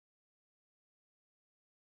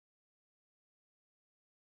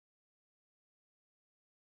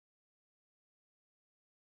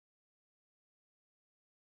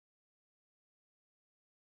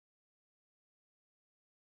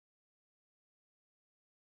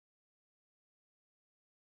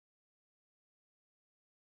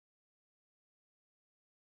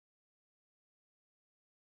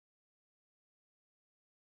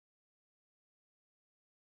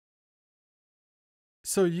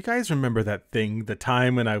So you guys remember that thing, the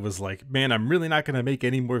time when I was like, man, I'm really not going to make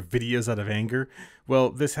any more videos out of anger? Well,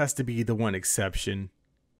 this has to be the one exception.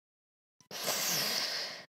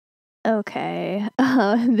 Okay,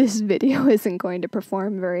 this video isn't going to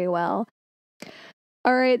perform very well.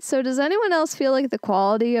 Alright, so does anyone else feel like the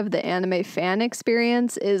quality of the anime fan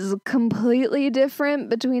experience is completely different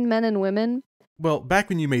between men and women? Well, back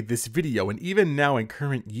when you made this video, and even now in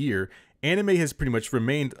current year, anime has pretty much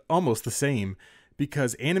remained almost the same,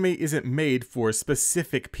 because anime isn't made for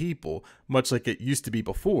specific people, much like it used to be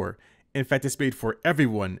before. In fact, it's made for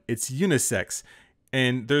everyone. It's unisex.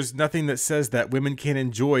 And there's nothing that says that women can't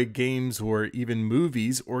enjoy games or even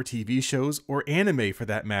movies or TV shows or anime for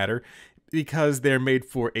that matter, because they're made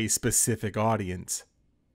for a specific audience.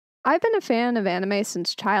 I've been a fan of anime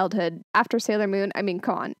since childhood. After Sailor Moon, I mean,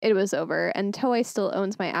 come on, it was over, and Toei still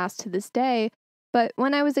owns my ass to this day. But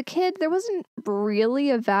when I was a kid, there wasn't really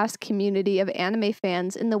a vast community of anime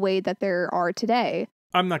fans in the way that there are today.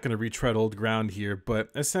 I'm not going to retread old ground here, but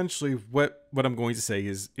essentially what I'm going to say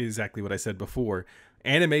is exactly what I said before.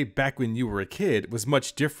 Anime back when you were a kid was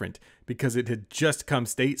much different because it had just come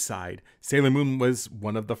stateside. Sailor Moon was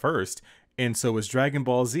one of the first, and so was Dragon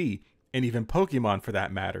Ball Z, and even Pokemon for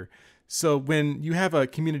that matter. So when you have a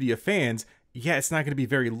community of fans, yeah, it's not going to be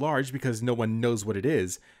very large because no one knows what it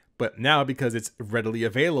is. But now, because it's readily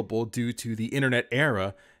available due to the internet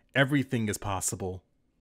era, everything is possible.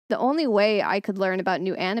 The only way I could learn about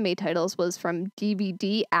new anime titles was from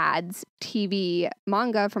DVD ads, TV,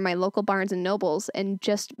 manga from my local Barnes & Nobles, and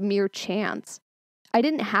just mere chance. I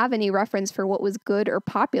didn't have any reference for what was good or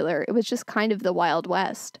popular, it was just kind of the Wild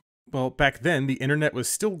West. Well, back then, the internet was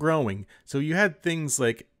still growing, so you had things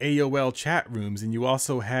like AOL chat rooms, and you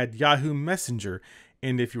also had Yahoo Messenger,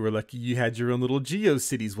 and if you were lucky, you had your own little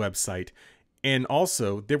GeoCities website. And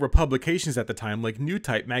also, there were publications at the time like New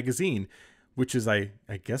Type magazine, which is, I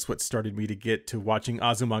guess, what started me to get to watching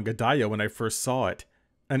Azumanga Daioh when I first saw it.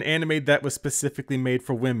 An anime that was specifically made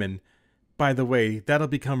for women. By the way, that'll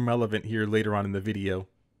become relevant here later on in the video.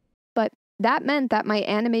 But that meant that my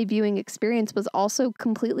anime viewing experience was also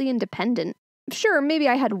completely independent. Sure, maybe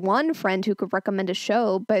I had one friend who could recommend a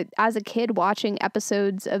show, but as a kid watching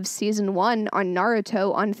episodes of Season 1 on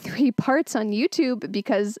Naruto on 3 parts on YouTube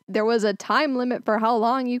because there was a time limit for how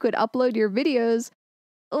long you could upload your videos,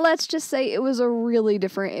 let's just say it was a really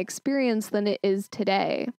different experience than it is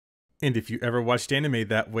today. And if you ever watched anime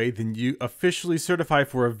that way, then you officially certify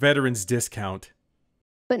for a veteran's discount.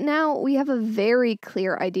 But now we have a very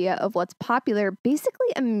clear idea of what's popular basically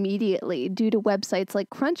immediately due to websites like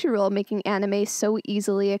Crunchyroll making anime so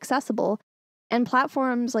easily accessible, and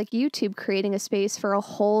platforms like YouTube creating a space for a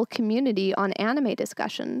whole community on anime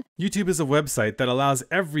discussion. YouTube is a website that allows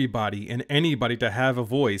everybody and anybody to have a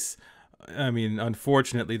voice. I mean,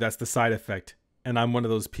 unfortunately, that's the side effect, and I'm one of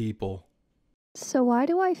those people. So why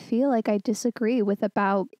do I feel like I disagree with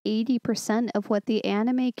about 80% of what the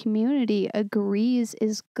anime community agrees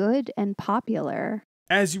is good and popular?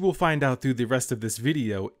 As you will find out through the rest of this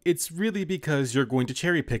video, it's really because you're going to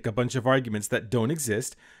cherry pick a bunch of arguments that don't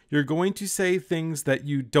exist. You're going to say things that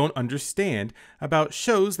you don't understand about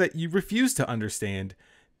shows that you refuse to understand.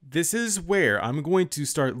 This is where I'm going to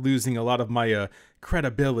start losing a lot of my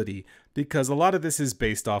credibility, because a lot of this is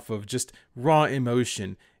based off of just raw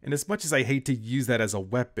emotion, and as much as I hate to use that as a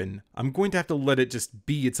weapon, I'm going to have to let it just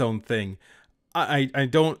be its own thing. I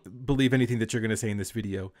don't believe anything that you're going to say in this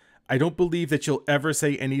video. I don't believe that you'll ever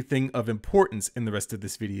say anything of importance in the rest of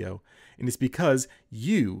this video, and it's because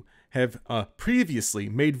you have previously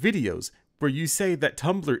made videos where you say that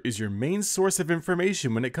Tumblr is your main source of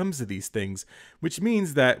information when it comes to these things, which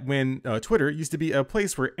means that when Twitter used to be a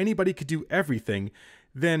place where anybody could do everything,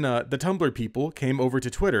 then the Tumblr people came over to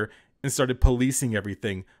Twitter and started policing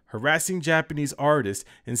everything, harassing Japanese artists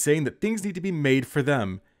and saying that things need to be made for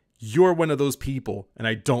them. You're one of those people, and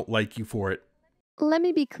I don't like you for it. Let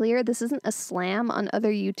me be clear, this isn't a slam on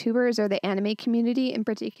other YouTubers or the anime community in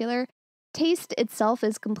particular. Taste itself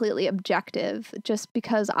is completely objective. Just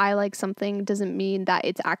because I like something doesn't mean that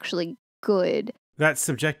it's actually good. That's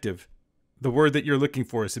subjective. The word that you're looking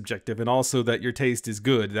for is subjective, and also that your taste is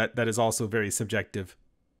good. That is also very subjective.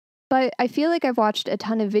 But I feel like I've watched a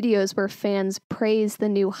ton of videos where fans praise the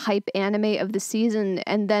new hype anime of the season,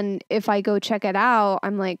 and then if I go check it out,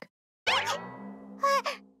 I'm like,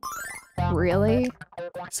 really?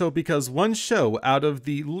 So because one show out of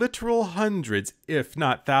the literal hundreds, if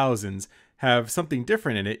not thousands, have something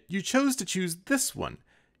different in it, you chose to choose this one.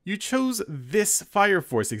 You chose this Fire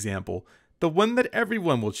Force example, the one that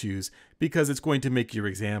everyone will choose, because it's going to make your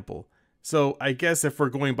example. So I guess if we're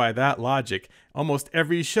going by that logic, almost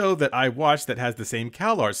every show that I watch that has the same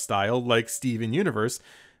CalArt style, like Steven Universe,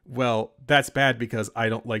 well, that's bad because I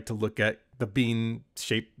don't like to look at the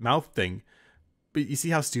bean-shaped mouth thing. But you see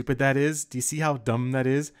how stupid that is? Do you see how dumb that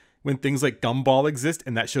is? When things like Gumball exist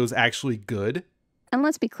and that show's actually good? And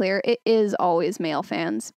let's be clear, it is always male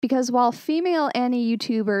fans. Because while female Annie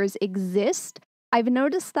YouTubers exist, I've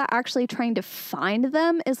noticed that actually trying to find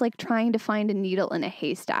them is like trying to find a needle in a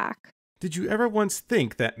haystack. Did you ever once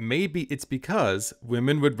think that maybe it's because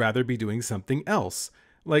women would rather be doing something else?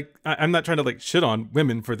 Like, I'm not trying to like shit on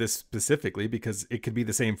women for this specifically, because it could be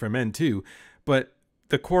the same for men too, but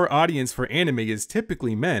the core audience for anime is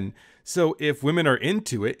typically men. So if women are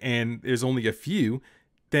into it and there's only a few,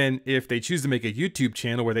 then if they choose to make a YouTube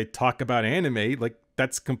channel where they talk about anime, like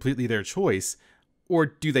that's completely their choice. Or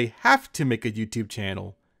do they have to make a YouTube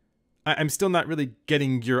channel? I'm still not really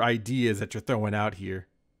getting your ideas that you're throwing out here.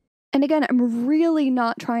 And again, I'm really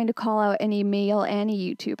not trying to call out any male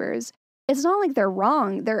Annie YouTubers. It's not like they're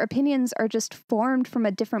wrong. Their opinions are just formed from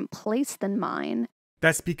a different place than mine.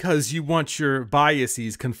 That's because you want your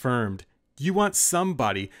biases confirmed. You want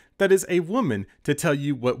somebody that is a woman to tell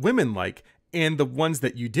you what women like, and the ones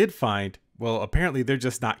that you did find, well, apparently they're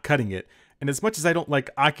just not cutting it. And as much as I don't like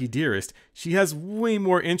Aki Dearest, she has way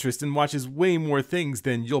more interest and watches way more things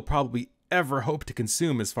than you'll probably ever hope to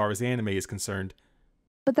consume as far as anime is concerned.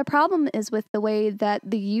 But the problem is with the way that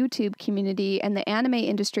the YouTube community and the anime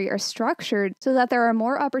industry are structured so that there are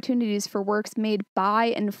more opportunities for works made by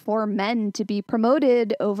and for men to be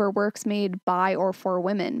promoted over works made by or for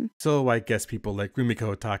women. So I guess people like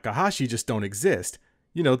Rumiko Takahashi just don't exist.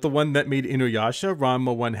 You know, the one that made Inuyasha,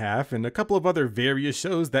 Ranma 1/2, and a couple of other various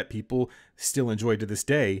shows that people still enjoy to this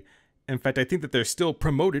day. In fact, I think that they're still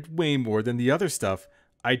promoted way more than the other stuff.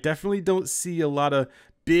 I definitely don't see a lot of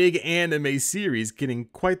big anime series getting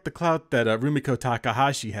quite the clout that Rumiko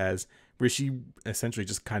Takahashi has, where she essentially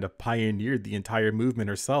just kind of pioneered the entire movement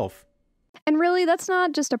herself. And really, that's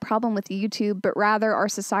not just a problem with YouTube, but rather our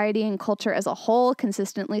society and culture as a whole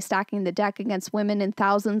consistently stacking the deck against women in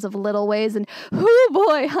thousands of little ways. And oh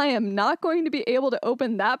boy, I am not going to be able to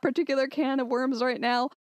open that particular can of worms right now.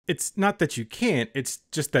 It's not that you can't, it's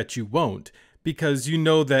just that you won't, because you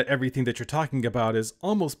know that everything that you're talking about is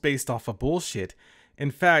almost based off of bullshit. In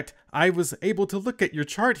fact, I was able to look at your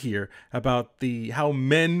chart here about how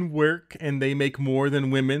men work and they make more than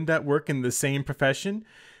women that work in the same profession.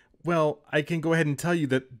 Well, I can go ahead and tell you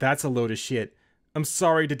that that's a load of shit. I'm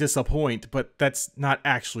sorry to disappoint, but that's not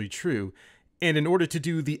actually true. And in order to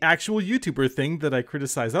do the actual YouTuber thing that I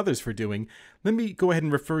criticize others for doing, let me go ahead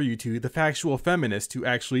and refer you to the factual feminist who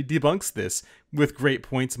actually debunks this, with great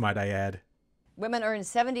points, might I add. Women earn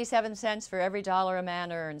 77 cents for every dollar a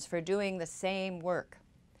man earns for doing the same work.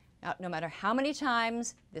 Now, no matter how many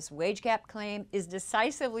times this wage gap claim is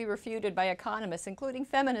decisively refuted by economists, including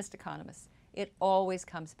feminist economists, it always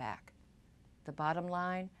comes back. The bottom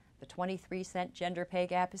line, the 23-cent gender pay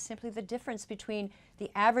gap is simply the difference between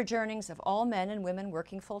the average earnings of all men and women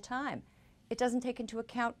working full-time. It doesn't take into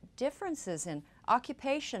account differences in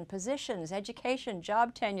occupation, positions, education,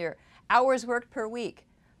 job tenure, hours worked per week.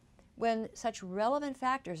 When such relevant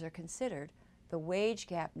factors are considered, the wage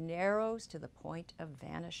gap narrows to the point of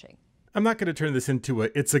vanishing. I'm not going to turn this into a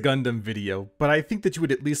It's a Gundam video, but I think that you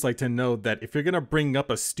would at least like to know that if you're going to bring up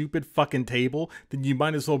a stupid fucking table, then you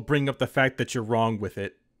might as well bring up the fact that you're wrong with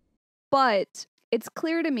it. But it's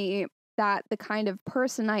clear to me that the kind of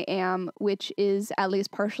person I am, which is at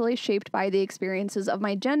least partially shaped by the experiences of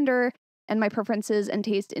my gender and my preferences and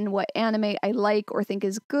taste in what anime I like or think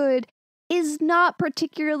is good, is not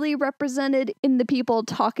particularly represented in the people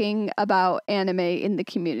talking about anime in the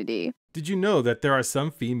community. Did you know that there are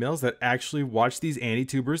some females that actually watch these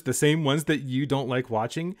AniTubers, the same ones that you don't like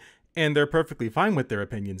watching, and they're perfectly fine with their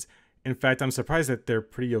opinions? In fact, I'm surprised that they're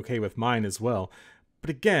pretty okay with mine as well. But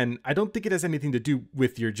again, I don't think it has anything to do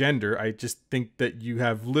with your gender. I just think that you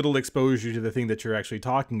have little exposure to the thing that you're actually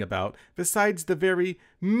talking about, besides the very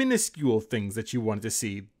minuscule things that you wanted to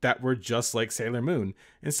see that were just like Sailor Moon.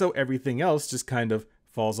 And so everything else just kind of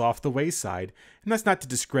falls off the wayside. And that's not to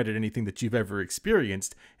discredit anything that you've ever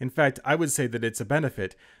experienced. In fact, I would say that it's a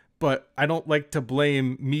benefit. But I don't like to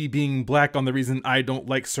blame me being black on the reason I don't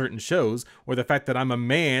like certain shows, or the fact that I'm a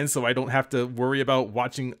man so I don't have to worry about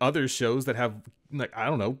watching other shows that have, like, I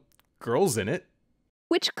don't know, girls in it.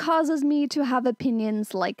 Which causes me to have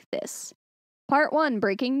opinions like this. Part 1,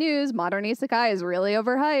 breaking news, modern isekai is really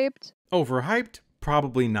overhyped. Overhyped?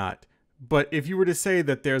 Probably not. But if you were to say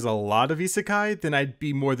that there's a lot of isekai, then I'd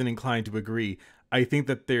be more than inclined to agree. I think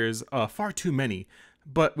that there's far too many.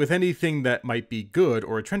 But with anything that might be good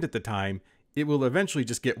or a trend at the time, it will eventually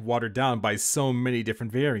just get watered down by so many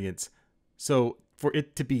different variants. So for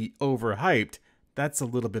it to be overhyped, that's a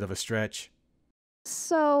little bit of a stretch.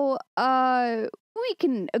 So, we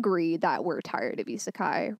can agree that we're tired of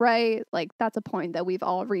isekai, right? Like, that's a point that we've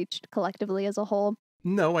all reached collectively as a whole.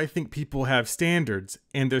 No, I think people have standards,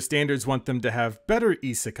 and their standards want them to have better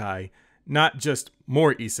isekai, not just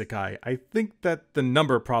more isekai. I think that the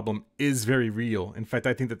number problem is very real. In fact,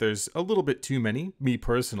 I think that there's a little bit too many, me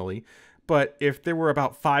personally. But if there were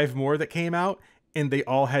about 5 more that came out, and they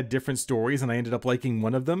all had different stories, and I ended up liking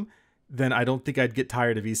one of them, then I don't think I'd get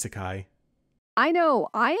tired of isekai. I know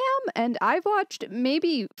I am, and I've watched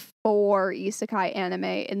maybe 4 isekai anime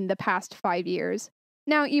in the past 5 years.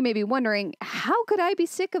 Now, you may be wondering, how could I be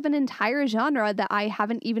sick of an entire genre that I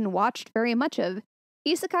haven't even watched very much of?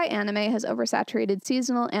 Isekai anime has oversaturated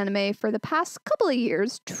seasonal anime for the past couple of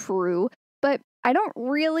years, true, but I don't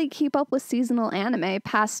really keep up with seasonal anime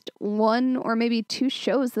past 1 or maybe 2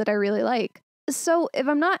 shows that I really like. So, if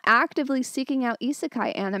I'm not actively seeking out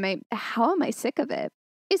isekai anime, how am I sick of it?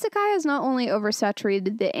 Isekai has not only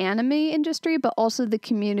oversaturated the anime industry, but also the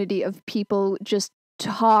community of people just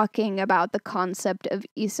talking about the concept of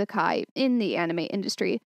isekai in the anime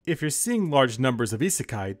industry. If you're seeing large numbers of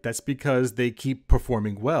isekai, that's because they keep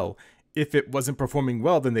performing well. If it wasn't performing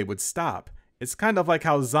well, then they would stop. It's kind of like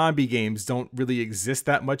how zombie games don't really exist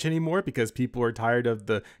that much anymore because people are tired of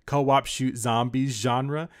the co-op shoot zombies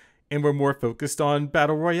genre, and we're more focused on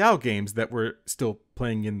battle royale games that we're still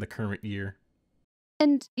playing in the current year.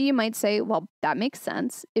 And you might say, well, that makes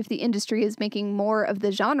sense. If the industry is making more of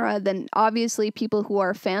the genre, then obviously people who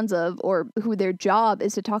are fans of or who their job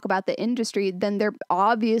is to talk about the industry, then they're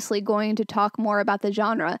obviously going to talk more about the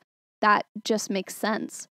genre. That just makes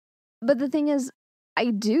sense. But the thing is, I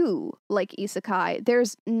do like isekai.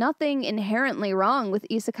 There's nothing inherently wrong with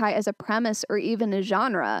isekai as a premise or even a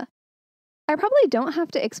genre. I probably don't have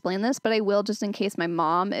to explain this, but I will just in case my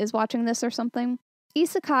mom is watching this or something.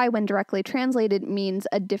 Isekai, when directly translated, means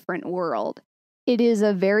a different world. It is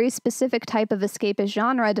a very specific type of escapist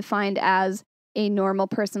genre defined as a normal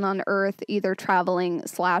person on Earth either traveling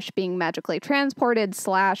 / being magically transported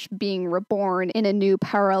 / being reborn in a new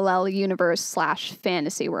parallel universe /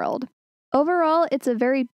 fantasy world. Overall, it's a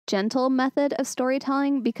very gentle method of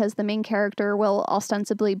storytelling because the main character will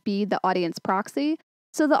ostensibly be the audience proxy,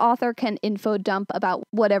 so the author can info dump about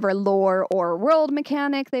whatever lore or world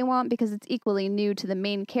mechanic they want because it's equally new to the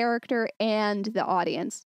main character and the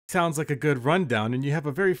audience. Sounds like a good rundown, and you have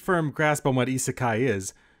a very firm grasp on what isekai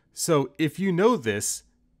is. So if you know this,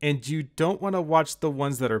 and you don't want to watch the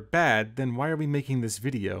ones that are bad, then why are we making this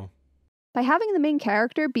video? By having the main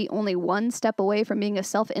character be only one step away from being a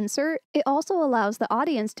self-insert, it also allows the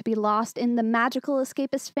audience to be lost in the magical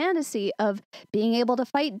escapist fantasy of being able to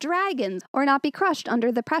fight dragons or not be crushed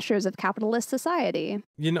under the pressures of capitalist society.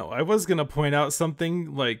 You know, I was going to point out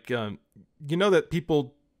something like, you know that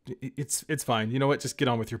people... It's fine. You know what? Just get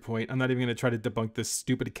on with your point. I'm not even going to try to debunk this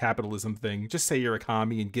stupid capitalism thing. Just say you're a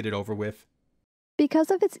commie and get it over with.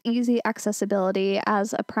 Because of its easy accessibility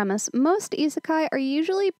as a premise, most isekai are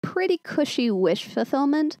usually pretty cushy wish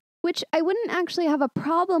fulfillment, which I wouldn't actually have a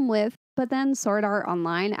problem with, but then Sword Art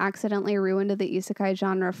Online accidentally ruined the isekai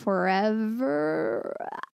genre forever.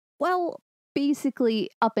 Well, basically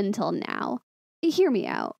up until now. Hear me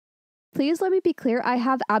out. Please let me be clear, I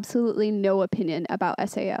have absolutely no opinion about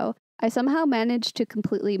SAO. I somehow managed to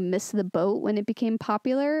completely miss the boat when it became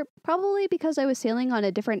popular, probably because I was sailing on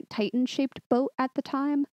a different Titan-shaped boat at the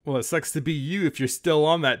time. Well, it sucks to be you if you're still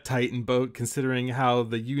on that Titan boat, considering how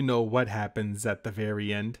the you-know-what happens at the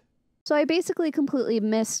very end. So I basically completely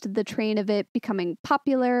missed the train of it becoming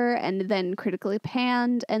popular and then critically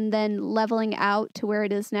panned and then leveling out to where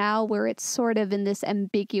it is now, where it's sort of in this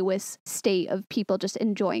ambiguous state of people just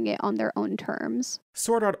enjoying it on their own terms.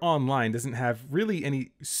 Sword Art Online doesn't have really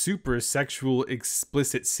any super sexual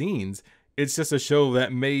explicit scenes. It's just a show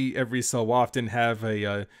that may every so often have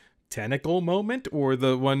a tentacle moment or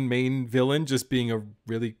the one main villain just being a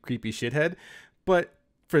really creepy shithead. But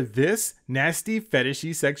for this nasty,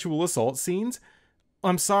 fetishy sexual assault scenes,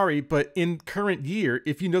 I'm sorry, but in current year,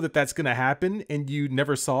 if you know that that's going to happen and you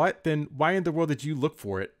never saw it, then why in the world did you look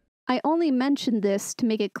for it? I only mentioned this to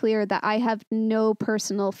make it clear that I have no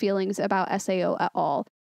personal feelings about SAO at all.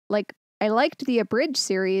 Like, I liked the Abridged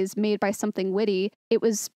series made by Something Witty. It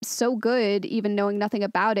was so good, even knowing nothing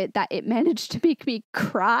about it, that it managed to make me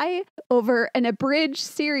cry over an abridged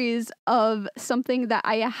series of something that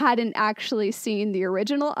I hadn't actually seen the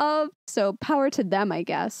original of. So power to them, I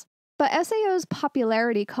guess. But SAO's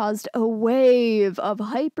popularity caused a wave of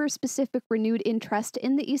hyper-specific renewed interest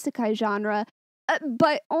in the isekai genre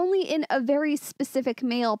But only in a very specific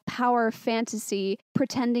male power fantasy,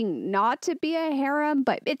 pretending not to be a harem,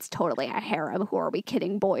 but it's totally a harem. Who are we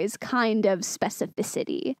kidding, boys? Kind of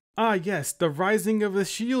specificity. Ah, yes, the Rising of the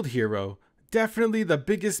Shield Hero. Definitely the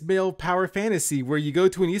biggest male power fantasy where you go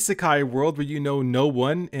to an isekai world where you know no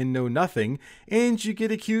one and know nothing, and you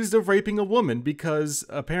get accused of raping a woman because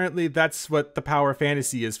apparently that's what the power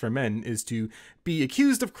fantasy is for men, is to be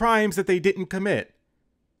accused of crimes that they didn't commit.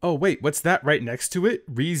 Oh wait, what's that right next to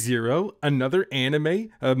it? ReZero, another anime,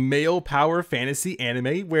 a male power fantasy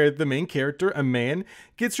anime where the main character, a man,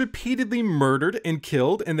 gets repeatedly murdered and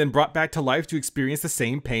killed and then brought back to life to experience the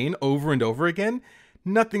same pain over and over again?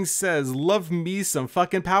 Nothing says love me some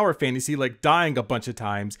fucking power fantasy like dying a bunch of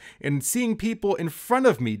times and seeing people in front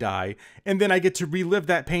of me die, and then I get to relive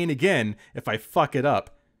that pain again if I fuck it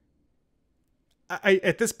up.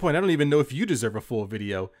 At this point, I don't even know if you deserve a full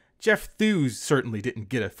video. Jeff Thews certainly didn't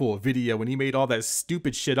get a full video when he made all that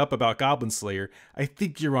stupid shit up about Goblin Slayer. I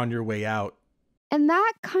think you're on your way out. And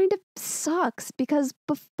that kind of sucks because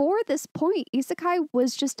before this point, isekai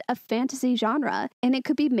was just a fantasy genre and it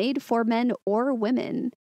could be made for men or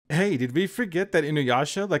women. Hey, did we forget that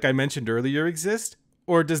Inuyasha, like I mentioned earlier, exists?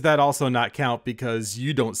 Or does that also not count because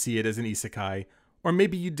you don't see it as an isekai? Or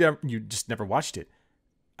maybe you just never watched it.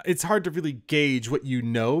 It's hard to really gauge what you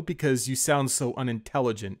know because you sound so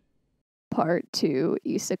unintelligent. Part 2,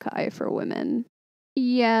 isekai for women.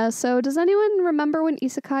 Yeah, so does anyone remember when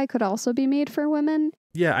isekai could also be made for women?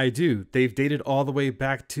 Yeah, I do. They've dated all the way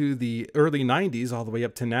back to the early 90s, all the way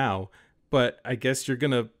up to now. But I guess you're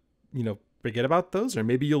gonna, forget about those, or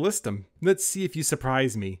maybe you'll list them. Let's see if you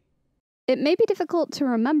surprise me. It may be difficult to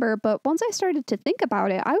remember, but once I started to think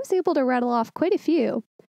about it, I was able to rattle off quite a few.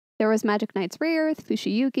 There was Magic Knights Rayearth,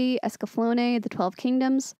 Fushiyuki, Escaflowne, The 12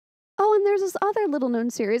 Kingdoms. Oh, and there's this other little-known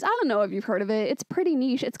series. I don't know if you've heard of it. It's pretty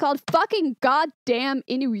niche. It's called fucking goddamn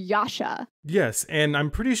Inuyasha. Yes, and I'm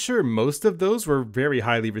pretty sure most of those were very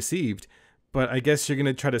highly received. But I guess you're going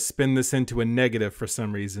to try to spin this into a negative for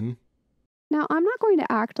some reason. Now, I'm not going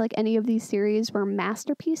to act like any of these series were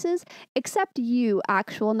masterpieces, except you,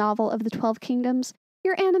 actual novel of the 12 Kingdoms.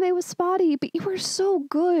 Your anime was spotty, but you were so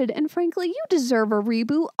good, and frankly, you deserve a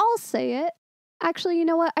reboot. I'll say it. Actually, you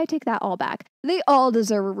know what? I take that all back. They all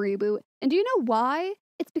deserve a reboot. And do you know why?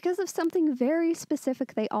 It's because of something very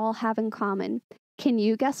specific they all have in common. Can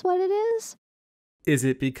you guess what it is? Is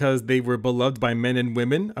it because they were beloved by men and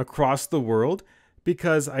women across the world?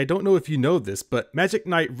 Because I don't know if you know this, but Magic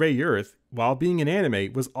Knight Rayearth, while being an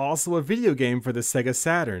anime, was also a video game for the Sega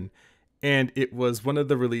Saturn. And it was one of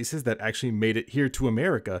the releases that actually made it here to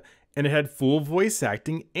America, and it had full voice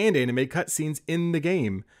acting and anime cutscenes in the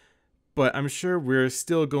game. But I'm sure we're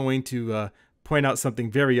still going to point out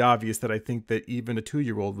something very obvious that I think that even a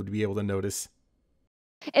 2-year-old would be able to notice.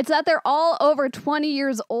 It's that they're all over 20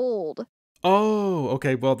 years old. Oh,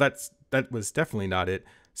 okay. Well, that was definitely not it.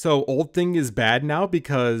 So old thing is bad now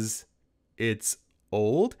because it's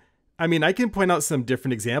old? I mean, I can point out some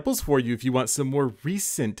different examples for you if you want some more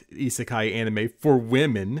recent isekai anime for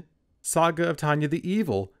women. Saga of Tanya the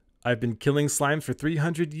Evil. I've been killing slimes for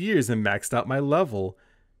 300 years and maxed out my level.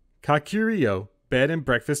 Kakurio, Bed and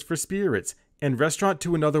Breakfast for Spirits, and Restaurant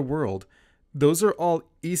to Another World. Those are all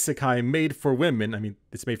isekai made for women. I mean,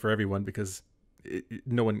 it's made for everyone because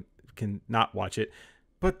no one can not watch it.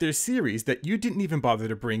 But they're series that you didn't even bother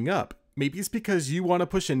to bring up. Maybe it's because you want to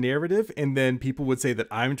push a narrative and then people would say that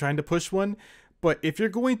I'm trying to push one. But if you're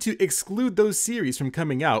going to exclude those series from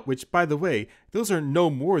coming out, which, by the way, those are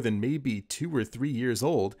no more than maybe 2 or 3 years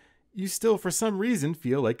old, you still, for some reason,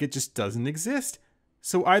 feel like it just doesn't exist.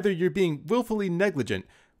 So either you're being willfully negligent,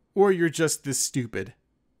 or you're just this stupid.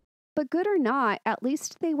 But good or not, at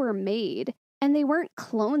least they were made. And they weren't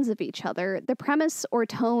clones of each other. The premise or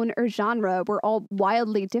tone or genre were all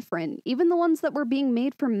wildly different, even the ones that were being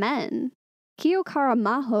made for men. Kiyokara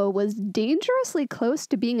Maho was dangerously close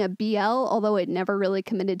to being a BL, although it never really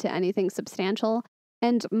committed to anything substantial.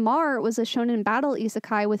 And Mar was a shonen battle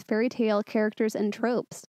isekai with fairy tale characters and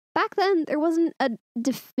tropes. Back then, there wasn't a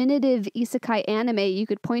definitive isekai anime you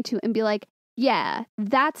could point to and be like, yeah,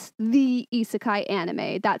 that's the isekai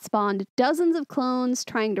anime that spawned dozens of clones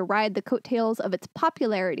trying to ride the coattails of its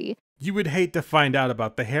popularity. You would hate to find out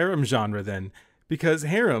about the harem genre then, because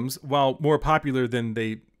harems, while more popular than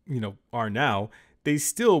they, are now, they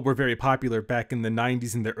still were very popular back in the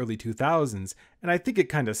 90s and the early 2000s, and I think it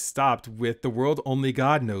kind of stopped with The World Only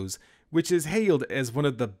God Knows, which is hailed as one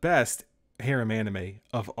of the best harem anime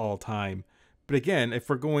of all time. But again, if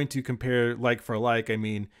we're going to compare like for like, I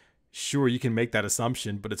mean, sure, you can make that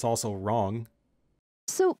assumption, but it's also wrong.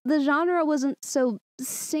 So the genre wasn't so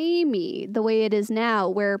samey the way it is now,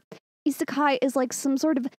 where isekai is like some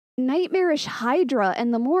sort of nightmarish hydra,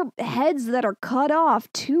 and the more heads that are cut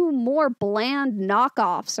off, two more bland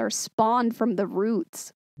knockoffs are spawned from the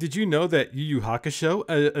roots. Did you know that Yu Yu Hakusho,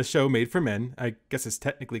 a show made for men, I guess it's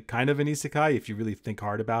technically kind of an isekai if you really think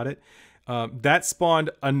hard about it, that spawned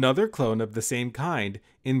another clone of the same kind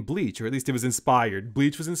in Bleach, or at least it was inspired.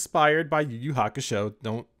 Bleach was inspired by Yu Yu Hakusho,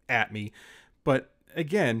 don't at me. But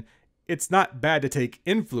again, it's not bad to take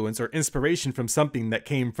influence or inspiration from something that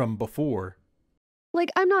came from before. Like,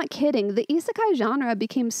 I'm not kidding. The isekai genre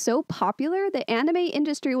became so popular, the anime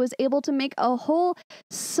industry was able to make a whole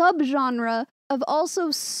subgenre of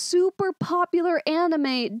also super popular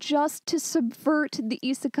anime just to subvert the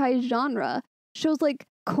isekai genre. Shows like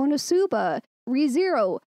Konosuba,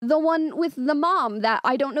 ReZero, the one with the mom that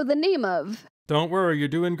I don't know the name of. Don't worry, you're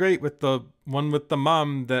doing great with the one with the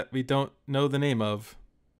mom that we don't know the name of.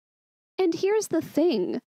 And here's the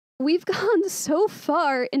thing. We've gone so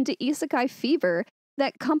far into isekai fever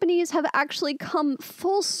that companies have actually come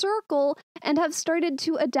full circle and have started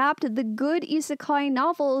to adapt the good isekai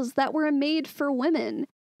novels that were made for women.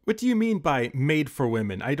 What do you mean by made for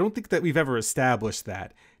women? I don't think that we've ever established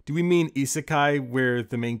that. Do we mean isekai where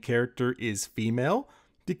the main character is female?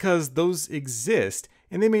 Because those exist,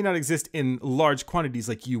 and they may not exist in large quantities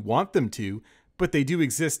like you want them to, but they do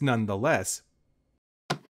exist nonetheless.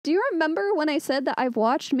 Do you remember when I said that I've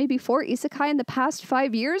watched maybe 4 isekai in the past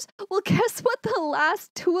 5 years? Well, guess what the last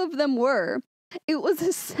 2 of them were? It was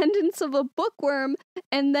Ascendance of a Bookworm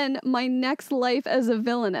and then My Next Life as a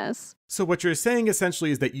Villainess. So what you're saying essentially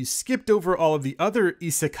is that you skipped over all of the other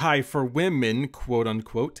isekai for women, quote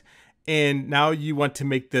unquote, and now you want to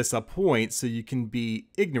make this a point so you can be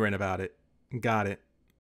ignorant about it. Got it.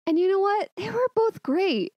 And you know what? They were both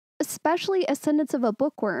great, especially Ascendance of a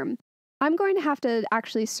Bookworm. I'm going to have to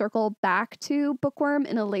actually circle back to Bookworm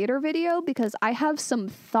in a later video because I have some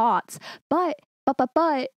thoughts. But,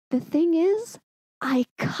 the thing is, I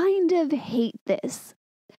kind of hate this.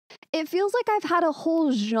 It feels like I've had a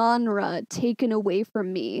whole genre taken away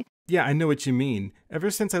from me. Yeah, I know what you mean.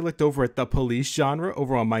 Ever since I looked over at the police genre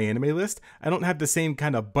over on my anime list, I don't have the same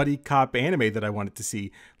kind of buddy cop anime that I wanted to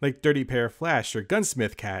see, like Dirty Pair of Flash or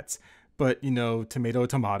Gunsmith Cats. But, you know, tomato,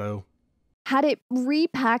 tomato. Had it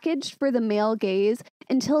repackaged for the male gaze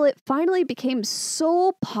until it finally became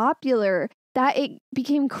so popular that it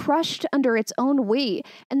became crushed under its own weight.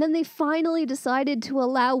 And then they finally decided to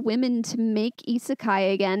allow women to make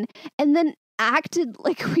isekai again, and then acted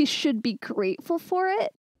like we should be grateful for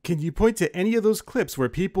it. Can you point to any of those clips where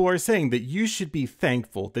people are saying that you should be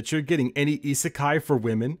thankful that you're getting any isekai for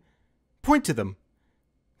women? Point to them.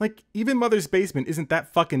 Like, even Mother's Basement isn't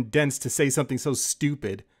that fucking dense to say something so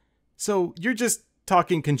stupid. So you're just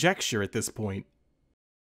talking conjecture at this point.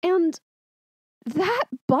 And that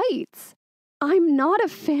bites. I'm not a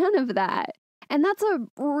fan of that. And that's a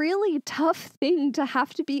really tough thing to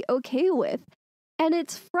have to be okay with. And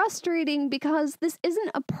it's frustrating because this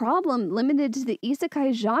isn't a problem limited to the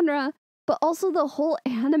isekai genre, but also the whole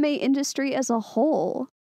anime industry as a whole.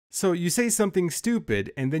 So you say something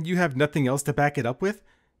stupid and then you have nothing else to back it up with?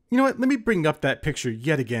 You know what, let me bring up that picture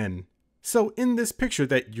yet again. So in this picture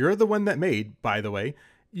that you're the one that made, by the way,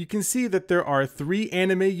 you can see that there are 3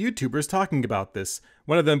 anime YouTubers talking about this.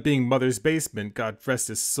 One of them being Mother's Basement, God rest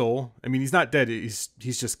his soul. I mean, he's not dead, he's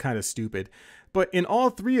just kind of stupid. But in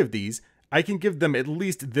all 3 of these, I can give them at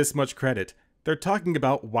least this much credit. They're talking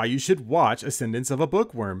about why you should watch Ascendance of a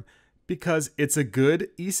Bookworm. Because it's a good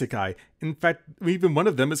isekai. In fact, even one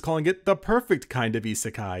of them is calling it the perfect kind of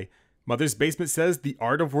isekai. Mother's Basement says the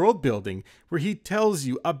art of world building, where he tells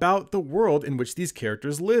you about the world in which these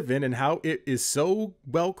characters live in and how it is so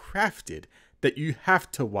well crafted that you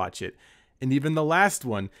have to watch it. And even the last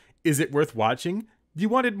one, is it worth watching? You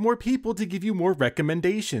wanted more people to give you more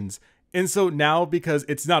recommendations. And so now, because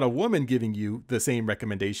it's not a woman giving you the same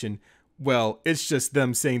recommendation, well, it's just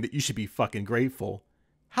them saying that you should be fucking grateful.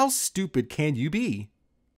 How stupid can you be?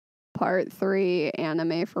 Part 3,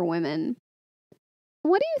 anime for women.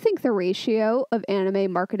 What do you think the ratio of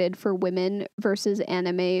anime marketed for women versus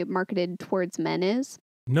anime marketed towards men is?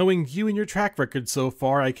 Knowing you and your track record so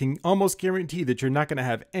far, I can almost guarantee that you're not going to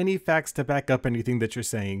have any facts to back up anything that you're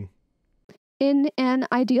saying. In an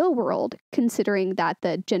ideal world, considering that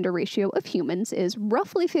the gender ratio of humans is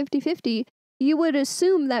roughly 50-50, you would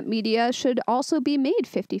assume that media should also be made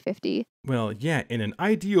 50-50. Well, yeah, in an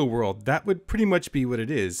ideal world, that would pretty much be what it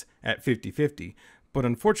is, at 50-50. But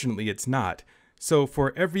unfortunately, it's not. So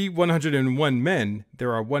for every 101 men,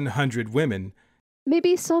 there are 100 women.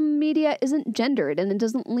 Maybe some media isn't gendered and it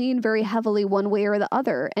doesn't lean very heavily one way or the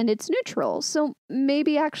other, and it's neutral, so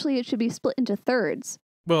maybe actually it should be split into thirds.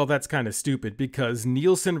 Well, that's kind of stupid because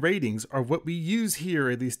Nielsen ratings are what we use here,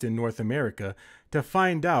 at least in North America, to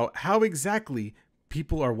find out how exactly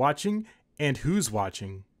people are watching and who's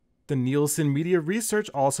watching. The Nielsen Media Research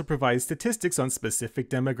also provides statistics on specific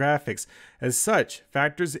demographics. As such,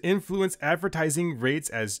 factors influence advertising rates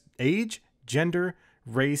as age, gender,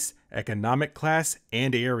 race, economic class,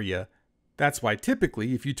 and area. That's why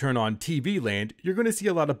typically, if you turn on TV Land, you're going to see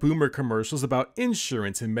a lot of boomer commercials about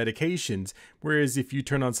insurance and medications, whereas if you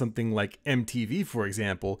turn on something like MTV, for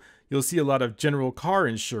example, you'll see a lot of general car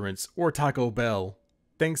insurance or Taco Bell.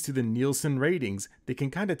 Thanks to the Nielsen ratings, they can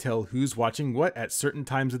kind of tell who's watching what at certain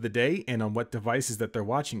times of the day and on what devices that they're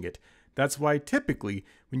watching it. That's why typically,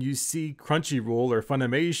 when you see Crunchyroll or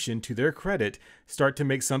Funimation, to their credit, start to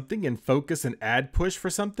make something and focus an ad push for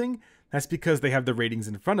something, that's because they have the ratings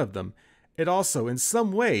in front of them. It also, in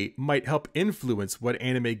some way, might help influence what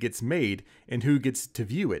anime gets made and who gets to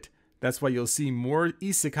view it. That's why you'll see more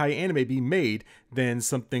isekai anime be made than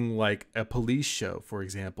something like a police show, for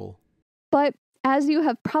example. But as you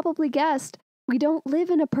have probably guessed, we don't live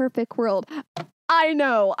in a perfect world. I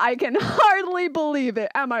know, I can hardly believe it.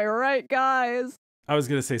 Am I right, guys? I was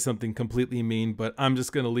going to say something completely mean, but I'm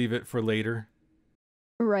just going to leave it for later.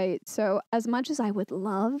 Right. So as much as I would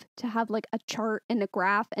love to have like a chart and a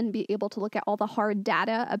graph and be able to look at all the hard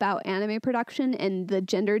data about anime production and the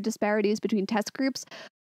gender disparities between test groups,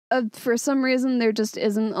 for some reason there just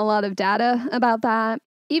isn't a lot of data about that.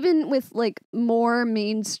 Even with like more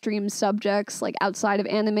mainstream subjects like outside of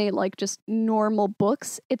anime, like just normal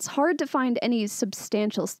books, it's hard to find any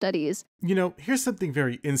substantial studies. You know, here's something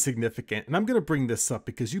very insignificant, and I'm going to bring this up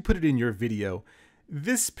because you put it in your video.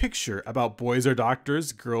 This picture about boys are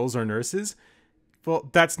doctors, girls are nurses, well,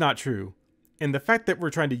 that's not true. And the fact that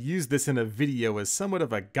we're trying to use this in a video as somewhat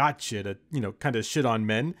of a gotcha to, kind of shit on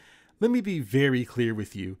men, let me be very clear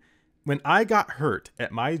with you. When I got hurt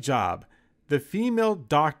at my job, the female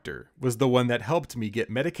doctor was the one that helped me get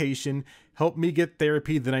medication, helped me get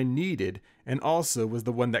therapy that I needed, and also was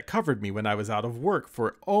the one that covered me when I was out of work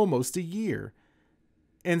for almost a year.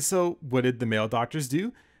 And so, what did the male doctors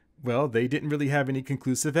do? Well, they didn't really have any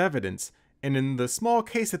conclusive evidence, and in the small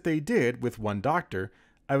case that they did with one doctor,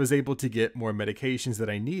 I was able to get more medications that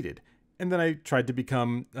I needed, and then I tried to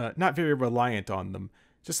become not very reliant on them.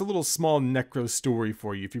 Just a little small NECRO story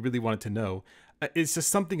for you if you really wanted to know. It's just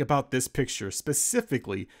something about this picture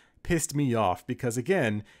specifically pissed me off because,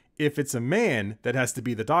 again, if it's a man that has to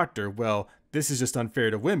be the doctor, well, this is just unfair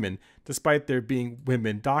to women, despite there being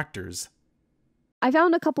women doctors. I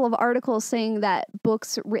found a couple of articles saying that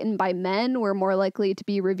books written by men were more likely to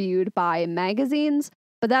be reviewed by magazines,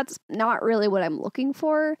 but that's not really what I'm looking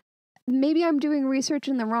for. Maybe I'm doing research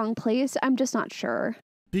in the wrong place, I'm just not sure.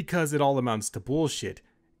 Because it all amounts to bullshit.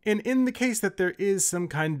 And in the case that there is some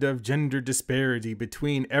kind of gender disparity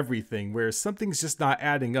between everything, where something's just not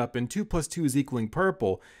adding up and 2 plus 2 is equaling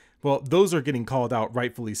purple, well, those are getting called out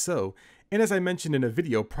rightfully so. And as I mentioned in a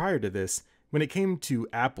video prior to this, when it came to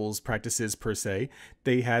Apple's practices per se,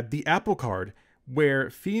 they had the Apple Card, where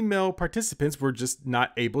female participants were just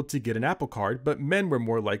not able to get an Apple Card, but men were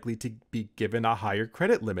more likely to be given a higher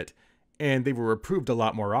credit limit, and they were approved a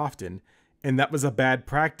lot more often. And that was a bad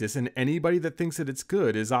practice, and anybody that thinks that it's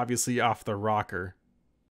good is obviously off the rocker.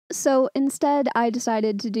 So instead, I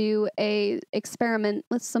decided to do a experiment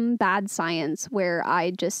with some bad science where I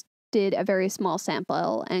just did a very small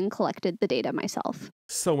sample and collected the data myself.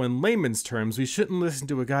 So in layman's terms, we shouldn't listen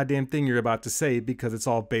to a goddamn thing you're about to say because it's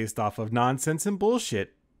all based off of nonsense and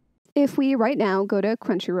bullshit. If we right now go to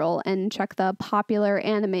Crunchyroll and check the popular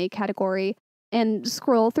anime category and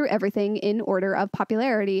scroll through everything in order of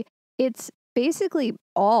popularity, it's basically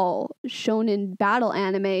all shonen battle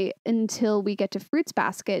anime until we get to Fruits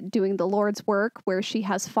Basket doing the Lord's work where she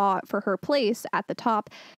has fought for her place at the top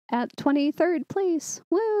at 23rd place.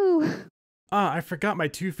 Woo! I forgot my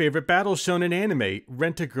 2 favorite battle shonen anime,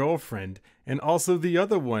 Rent-a-Girlfriend, and also the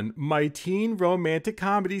other one, my teen romantic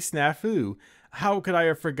comedy Snafu. How could I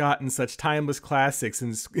have forgotten such timeless classics,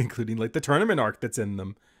 including like the tournament arc that's in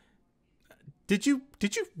them? Did you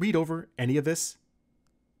read over any of this?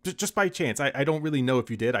 Just by chance. I don't really know if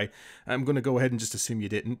you did. I'm going to go ahead and just assume you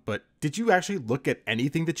didn't. But did you actually look at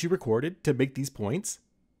anything that you recorded to make these points?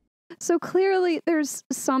 So clearly there's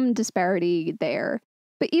some disparity there.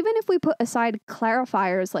 But even if we put aside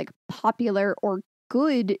clarifiers like popular or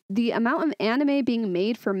good, the amount of anime being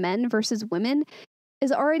made for men versus women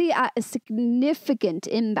is already at a significant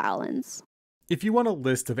imbalance. If you want a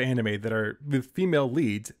list of anime that are with female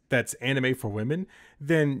leads that's anime for women,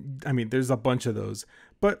 then, there's a bunch of those.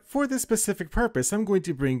 But for this specific purpose, I'm going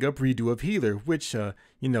to bring up Redo of Healer, which,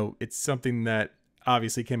 it's something that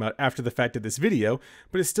obviously came out after the fact of this video,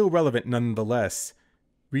 but is still relevant nonetheless.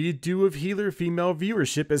 Redo of Healer female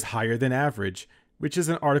viewership is higher than average, which is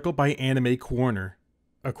an article by Anime Corner.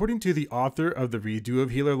 According to the author of the Redo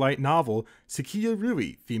of Healer light novel, Sakiya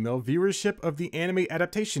Rui, female viewership of the anime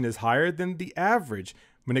adaptation is higher than the average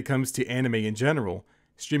when it comes to anime in general.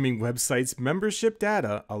 Streaming websites' membership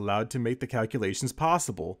data allowed to make the calculations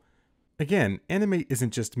possible. Again, anime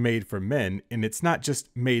isn't just made for men, and it's not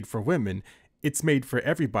just made for women. It's made for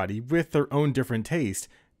everybody with their own different taste.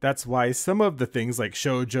 That's why some of the things like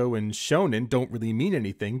shoujo and shonen don't really mean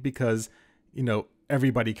anything because,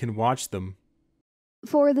 everybody can watch them.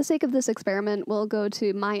 For the sake of this experiment, we'll go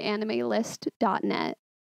to myanimelist.net.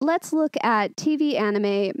 Let's look at TV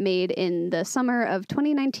anime made in the summer of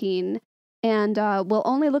 2019, and we'll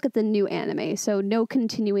only look at the new anime, so no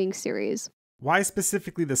continuing series. Why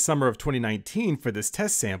specifically the summer of 2019 for this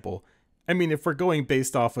test sample? I mean, if we're going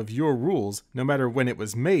based off of your rules, no matter when it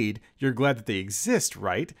was made, you're glad that they exist,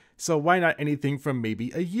 right? So why not anything from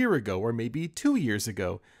maybe a year ago, or maybe 2 years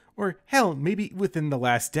ago? Or hell, maybe within the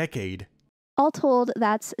last decade? All told,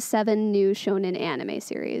 that's 7 new shonen anime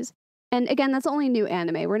series. And again, that's only new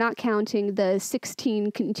anime. We're not counting the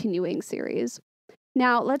 16 continuing series.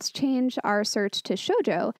 Now, let's change our search to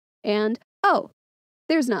shoujo, and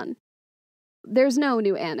there's none. There's no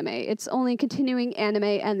new anime. It's only continuing anime,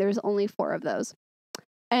 and there's only 4 of those.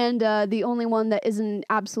 And the only one that isn't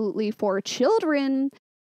absolutely for children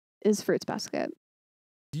is Fruits Basket.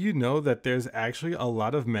 Do you know that there's actually a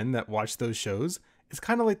lot of men that watch those shows? It's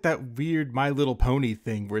kind of like that weird My Little Pony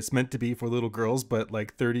thing where it's meant to be for little girls, but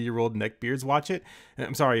like 30-year-old neckbeards watch it. And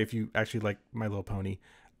I'm sorry if you actually like My Little Pony.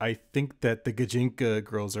 I think that the Gajinka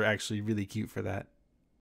girls are actually really cute for that.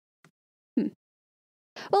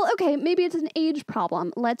 Well, okay, maybe it's an age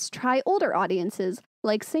problem. Let's try older audiences,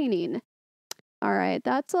 like seinen. All right,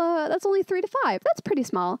 that's only 3 to 5. That's pretty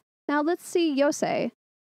small. Now let's see yosei.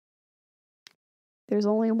 There's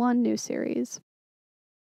only 1 new series.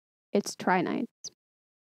 It's Try Nights.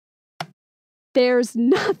 There's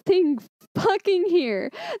nothing fucking here.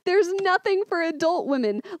 There's nothing for adult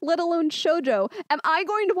women, let alone shoujo. Am I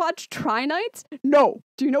going to watch Try Nights? No.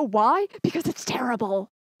 Do you know why? Because it's terrible.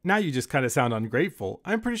 Now you just kind of sound ungrateful.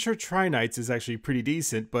 I'm pretty sure Try Nights is actually pretty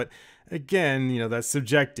decent, but again, that's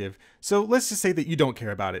subjective. So let's just say that you don't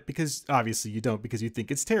care about it, because obviously you don't, because you think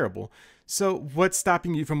it's terrible. So what's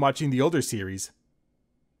stopping you from watching the older series?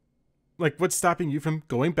 Like, what's stopping you from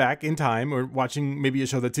going back in time or watching maybe a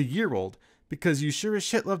show that's a year old? Because you sure as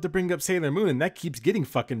shit love to bring up Sailor Moon, and that keeps getting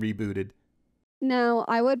fucking rebooted. Now,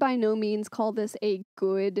 I would by no means call this a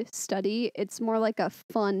good study. It's more like a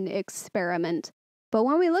fun experiment. But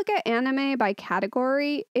when we look at anime by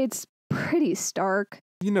category, it's pretty stark.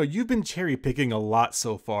 You've been cherry picking a lot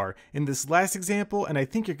so far in this last example, and I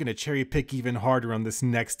think you're going to cherry pick even harder on this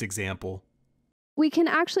next example. We can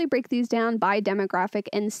actually break these down by demographic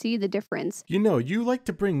and see the difference. You like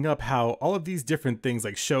to bring up how all of these different things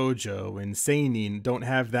like shoujo and seinen don't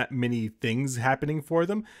have that many things happening for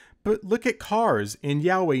them, but look at Cars and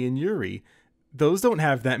Yaoi and Yuri. Those don't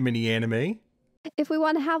have that many anime. If we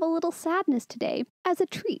want to have a little sadness today, as a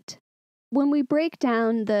treat. When we break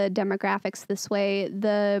down the demographics this way,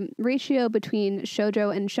 the ratio between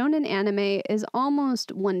shoujo and shonen anime is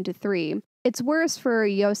almost 1 to 3. It's worse for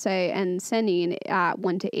yosei and seinen at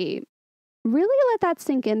 1 to 8. Really let that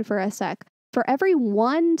sink in for a sec. For every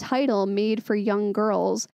 1 title made for young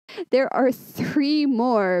girls, there are 3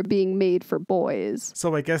 more being made for boys.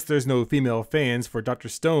 So I guess there's no female fans for Dr.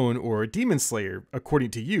 Stone or Demon Slayer,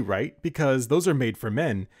 according to you, right? Because those are made for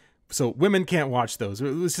men. So women can't watch those.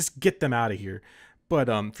 Let's just get them out of here. But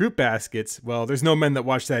Fruit Baskets, well, there's no men that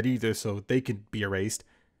watch that either, so they can be erased.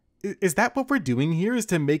 Is that what we're doing here, is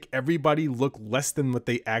to make everybody look less than what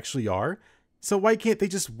they actually are? So why can't they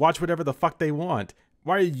just watch whatever the fuck they want?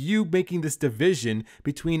 Why are you making this division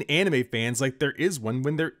between anime fans like there is one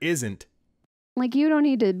when there isn't? Like, you don't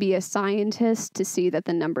need to be a scientist to see that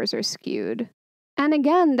the numbers are skewed. And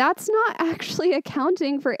again, that's not actually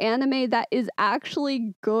accounting for anime that is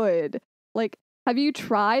actually good. Like, have you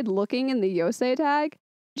tried looking in the yosei tag?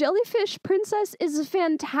 Jellyfish Princess is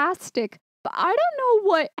fantastic, but I don't know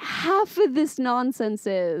what half of this nonsense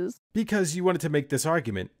is. Because you wanted to make this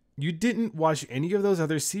argument. You didn't watch any of those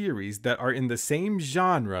other series that are in the same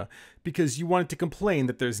genre because you wanted to complain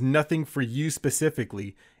that there's nothing for you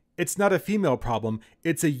specifically. It's not a female problem,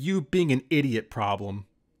 it's a you being an idiot problem.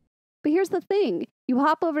 But here's the thing. You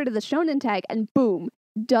hop over to the shonen tag and boom,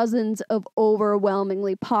 dozens of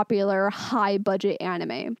overwhelmingly popular high-budget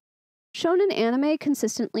anime. Shonen anime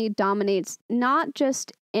consistently dominates not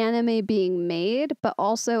just anime being made, but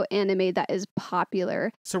also anime that is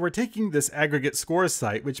popular. So we're taking this aggregate score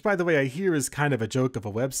site, which by the way I hear is kind of a joke of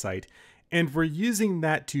a website, and we're using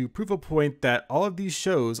that to prove a point that all of these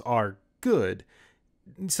shows are good.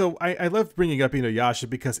 So I love bringing up Inuyasha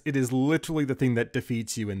because it is literally the thing that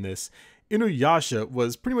defeats you in this. Inuyasha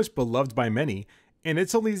was pretty much beloved by many, and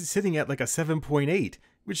it's only sitting at like a 7.8,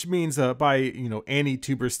 which means by,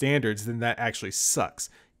 AniTuber standards, then that actually sucks,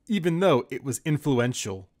 even though it was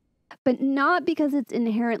influential. But not because it's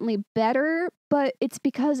inherently better, but it's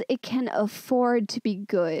because it can afford to be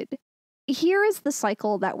good. Here is the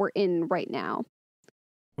cycle that we're in right now.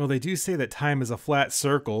 Well, they do say that time is a flat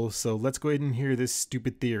circle, so let's go ahead and hear this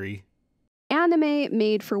stupid theory. Anime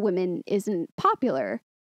made for women isn't popular,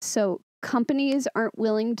 so companies aren't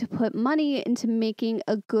willing to put money into making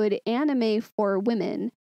a good anime for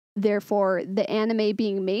women. Therefore, the anime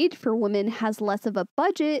being made for women has less of a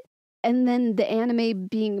budget, and then the anime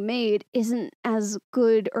being made isn't as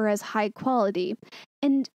good or as high quality.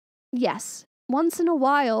 And yes, once in a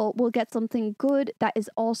while, we'll get something good that is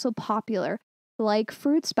also popular, like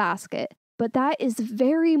Fruits Basket, but that is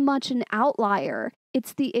very much an outlier.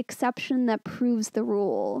 It's the exception that proves the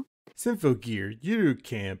rule. Symphogear, Yuru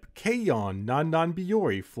Camp, K-On!, Non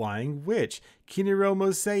Biori, Flying Witch, Kinero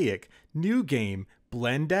Mosaic, New Game,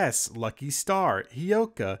 Blend S, Lucky Star,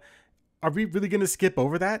 Hyoka. Are we really going to skip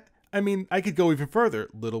over that? I mean, I could go even further.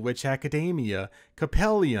 Little Witch Academia,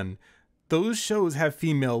 Capellion. Those shows have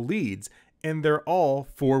female leads, and they're all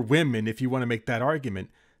for women if you want to make that argument.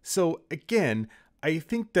 So again, I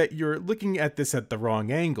think that you're looking at this at the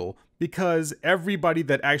wrong angle, because everybody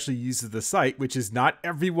that actually uses the site, which is not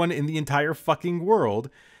everyone in the entire fucking world,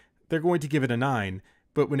 they're going to give it a 9.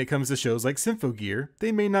 But when it comes to shows like Symphogear,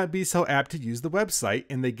 they may not be so apt to use the website,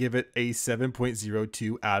 and they give it a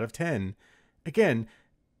 7.02 out of 10. Again,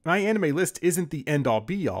 my anime list isn't the end-all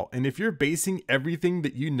be-all, and if you're basing everything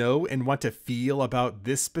that you know and want to feel about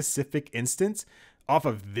this specific instance off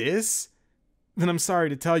of this, then I'm sorry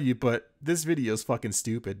to tell you, but this video is fucking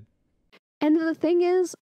stupid. And the thing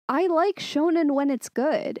is, I like shonen when it's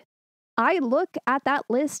good. I look at that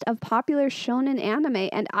list of popular shonen anime,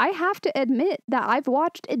 and I have to admit that I've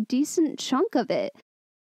watched a decent chunk of it.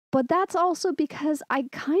 But that's also because I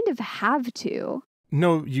kind of have to.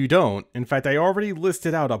 No, you don't. In fact, I already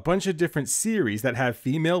listed out a bunch of different series that have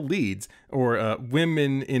female leads, or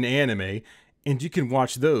women in anime, and you can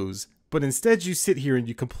watch those. But instead you sit here and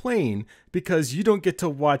you complain because you don't get to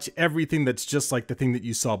watch everything that's just like the thing that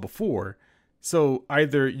you saw before. So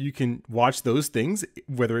either you can watch those things,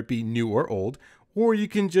 whether it be new or old, or you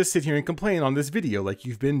can just sit here and complain on this video like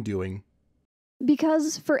you've been doing.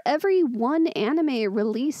 Because for every one anime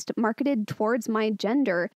released marketed towards my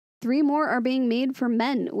gender, 3 more are being made for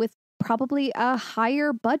men with probably a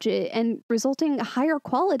higher budget and resulting higher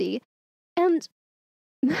quality. And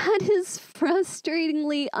that is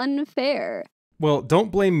frustratingly unfair. Well,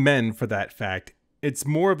 don't blame men for that fact. It's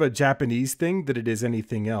more of a Japanese thing than it is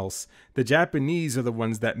anything else. The Japanese are the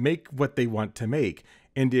ones that make what they want to make,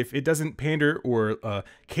 and if it doesn't pander or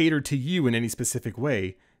cater to you in any specific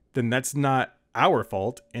way, then that's not our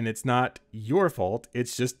fault, and it's not your fault.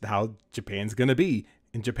 It's just how Japan's gonna be,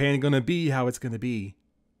 and Japan gonna be how it's gonna be.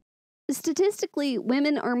 Statistically,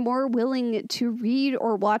 women are more willing to read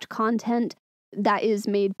or watch content that is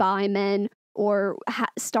made by men or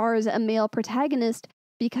stars a male protagonist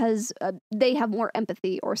because they have more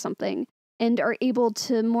empathy or something and are able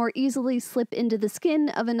to more easily slip into the skin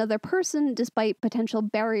of another person despite potential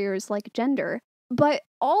barriers like gender. But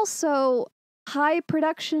also, high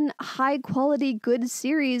production, high quality, good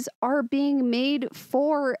series are being made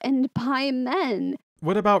for and by men.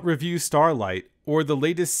 What about Review Starlight or the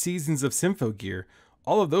latest seasons of Symphogear?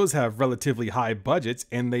 All of those have relatively high budgets,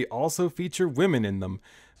 and they also feature women in them.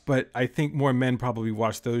 But I think more men probably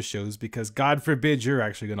watch those shows because God forbid you're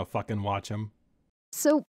actually gonna fucking watch them.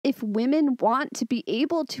 So if women want to be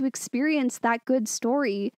able to experience that good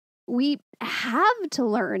story, we have to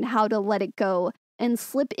learn how to let it go and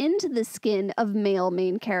slip into the skin of male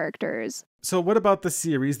main characters. So what about the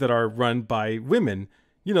series that are run by women?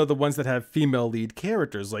 You know, the ones that have female lead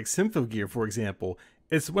characters, like Symphogear, for example.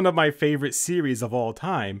 It's one of my favorite series of all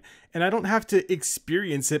time, and I don't have to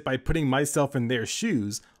experience it by putting myself in their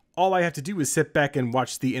shoes. All I have to do is sit back and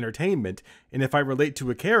watch the entertainment, and if I relate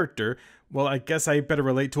to a character, well, I guess I better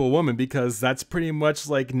relate to a woman because that's pretty much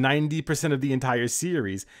like 90% of the entire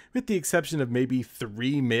series, with the exception of maybe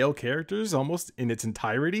 3 male characters almost in its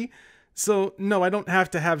entirety. So no, I don't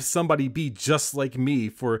have to have somebody be just like me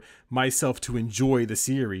for myself to enjoy the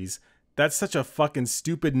series. That's such a fucking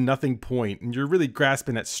stupid nothing point, and you're really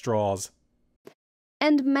grasping at straws.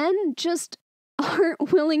 And men just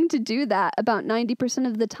aren't willing to do that about 90%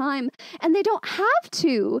 of the time, and they don't have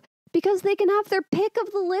to, because they can have their pick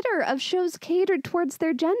of the litter of shows catered towards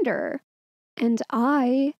their gender. And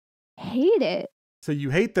I hate it. So you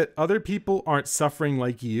hate that other people aren't suffering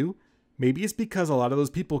like you? Maybe it's because a lot of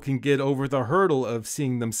those people can get over the hurdle of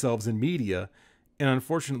seeing themselves in media, and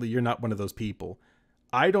unfortunately you're not one of those people.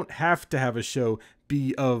 I don't have to have a show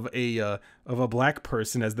be of a black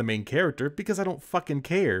person as the main character because I don't fucking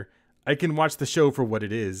care. I can watch the show for what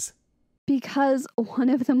it is. Because one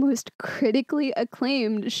of the most critically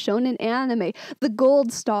acclaimed shonen anime, the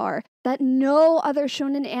gold star, that no other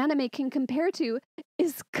shonen anime can compare to,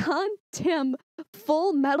 is goddamn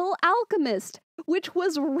Full Metal Alchemist, which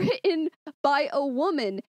was written by a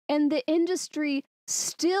woman, and the industry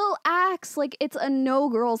still acts like it's a no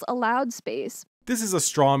girls allowed space. This is a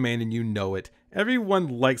straw man and you know it. Everyone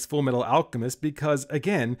likes Full Metal Alchemist because,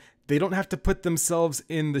 again, they don't have to put themselves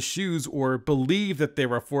in the shoes or believe that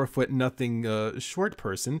they're a 4'0" short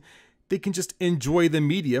person. They can just enjoy the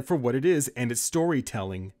media for what it is and its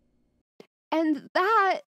storytelling. And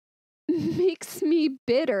that makes me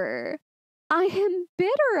bitter. I am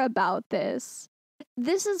bitter about this.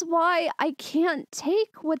 This is why I can't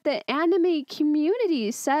take what the anime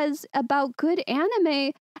community says about good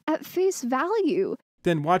anime at face value.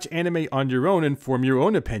 Then watch anime on your own and form your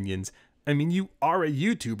own opinions. I mean, you are a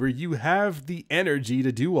YouTuber. You have the energy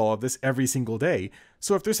to do all of this every single day.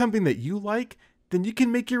 So if there's something that you like, then you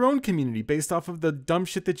can make your own community based off of the dumb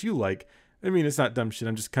shit that you like. I mean, it's not dumb shit.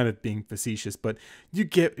 I'm just kind of being facetious, but you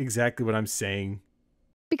get exactly what I'm saying.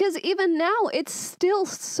 Because even now, it's still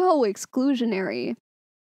so exclusionary.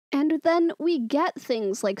 And then we get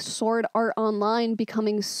things like Sword Art Online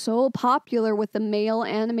becoming so popular with the male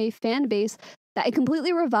anime fanbase that it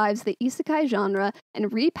completely revives the isekai genre and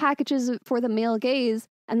repackages it for the male gaze,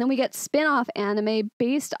 and then we get spin-off anime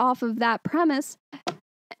based off of that premise,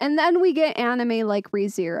 and then we get anime like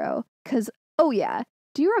ReZero. Because, oh yeah,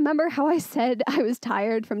 do you remember how I said I was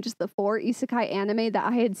tired from just the 4 isekai anime that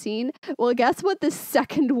I had seen? Well, guess what the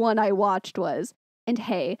second one I watched was? And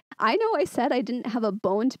hey, I know I said I didn't have a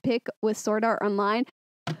bone to pick with Sword Art Online,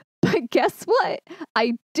 but guess what?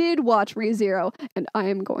 I did watch ReZero, and I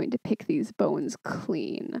am going to pick these bones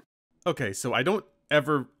clean. Okay, so I don't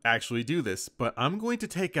ever actually do this, but I'm going to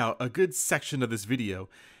take out a good section of this video.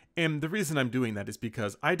 And the reason I'm doing that is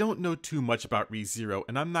because I don't know too much about ReZero,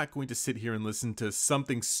 and I'm not going to sit here and listen to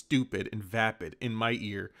something stupid and vapid in my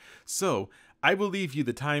ear. So I will leave you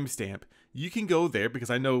the timestamp. You can go there because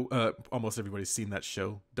I know almost everybody's seen that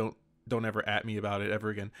show. Don't ever at me about it ever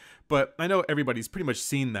again. But I know everybody's pretty much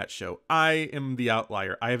seen that show. I am the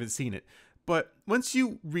outlier. I haven't seen it. But once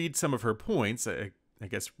you read some of her points, I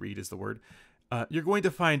guess read is the word, you're going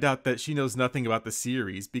to find out that she knows nothing about the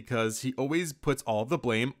series because she always puts all the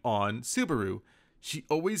blame on Subaru. She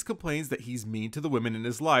always complains that he's mean to the women in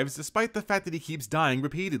his lives despite the fact that he keeps dying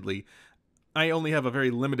repeatedly. I only have a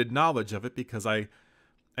very limited knowledge of it because I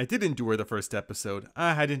did endure the first episode.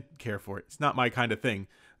 I didn't care for it. It's not my kind of thing.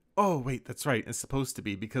 Oh, wait, that's right. It's supposed to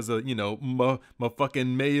be because of, you know, my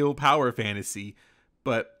fucking male power fantasy.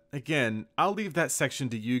 But again, I'll leave that section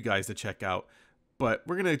to you guys to check out. But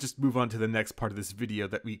we're going to just move on to the next part of this video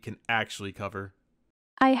that we can actually cover.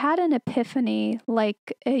 I had an epiphany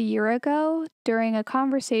like a year ago during a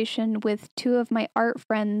conversation with 2 of my art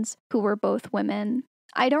friends who were both women.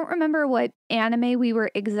 I don't remember what anime we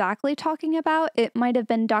were exactly talking about. It might have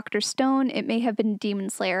been Dr. Stone. It may have been Demon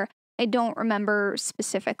Slayer. I don't remember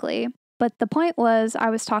specifically. But the point was I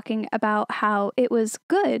was talking about how it was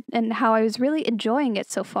good and how I was really enjoying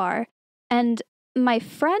it so far. And my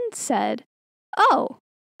friend said, "Oh,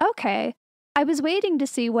 okay. I was waiting to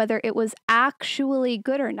see whether it was actually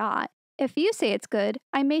good or not. If you say it's good,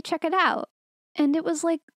 I may check it out." And it was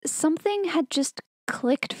like something had just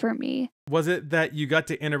clicked for me. Was it that you got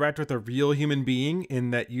to interact with a real human being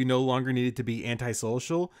and that you no longer needed to be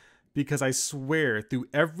antisocial? Because I swear, through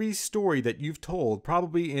every story that you've told,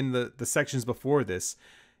 probably in the sections before this,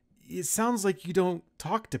 it sounds like you don't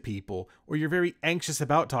talk to people, or you're very anxious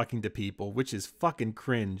about talking to people, which is fucking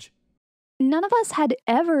cringe. None of us had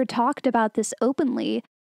ever talked about this openly,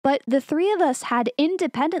 but the 3 of us had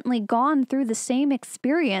independently gone through the same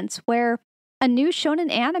experience where a new shonen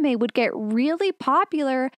anime would get really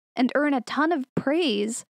popular and earn a ton of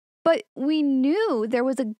praise, but we knew there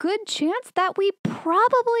was a good chance that we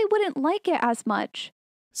probably wouldn't like it as much.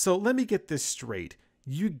 So let me get this straight.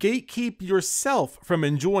 You gatekeep yourself from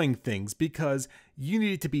enjoying things because you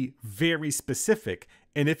need it to be very specific,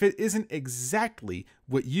 and if it isn't exactly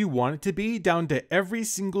what you want it to be down to every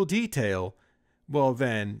single detail, well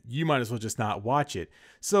then, you might as well just not watch it.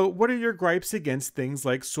 So what are your gripes against things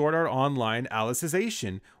like Sword Art Online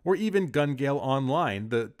Alicization, or even Gun Gale Online,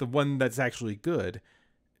 the one that's actually good?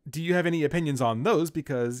 Do you have any opinions on those?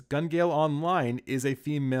 Because Gun Gale Online is a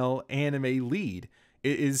female anime lead.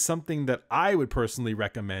 It is something that I would personally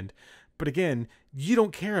recommend. But again, you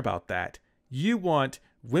don't care about that. You want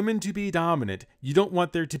women to be dominant. You don't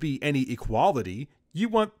want there to be any equality. You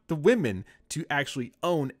want the women to actually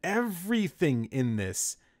own everything in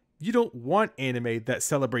this. You don't want anime that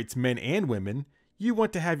celebrates men and women. You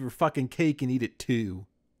want to have your fucking cake and eat it too.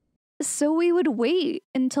 So we would wait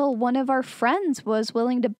until one of our friends was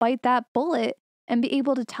willing to bite that bullet and be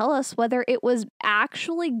able to tell us whether it was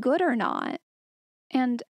actually good or not.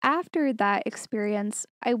 And after that experience,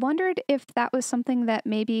 I wondered if that was something that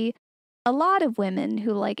maybe a lot of women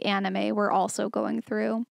who like anime were also going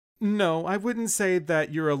through. No, I wouldn't say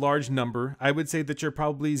that you're a large number. I would say that you're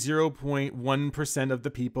probably 0.1% of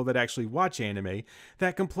the people that actually watch anime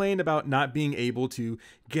that complain about not being able to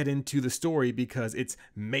get into the story because it's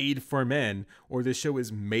made for men or the show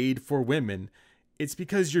is made for women. It's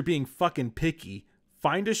because you're being fucking picky.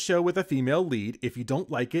 Find a show with a female lead. If you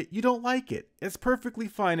don't like it, you don't like it. It's perfectly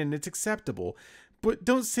fine and it's acceptable. But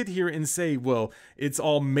don't sit here and say, well, it's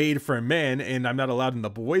all made for men and I'm not allowed in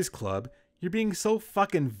the boys club. You're being so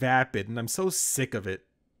fucking vapid, and I'm so sick of it.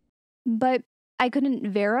 But I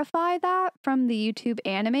couldn't verify that from the YouTube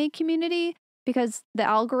anime community because the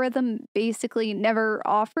algorithm basically never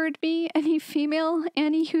offered me any female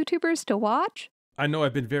anime YouTubers to watch. I know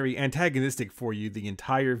I've been very antagonistic for you the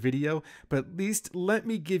entire video, but at least let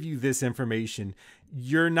me give you this information.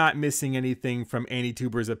 You're not missing anything from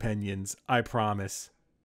AniTuber's opinions, I promise.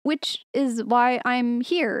 Which is why I'm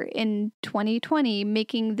here in 2020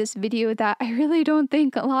 making this video that I really don't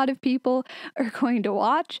think a lot of people are going to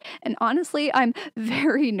watch. And honestly, I'm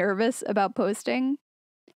very nervous about posting.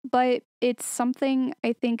 But it's something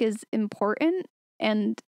I think is important,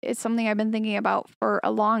 and it's something I've been thinking about for a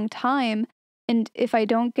long time. And if I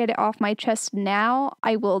don't get it off my chest now,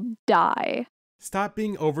 I will die. Stop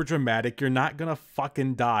being overdramatic. You're not gonna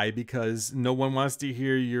fucking die because no one wants to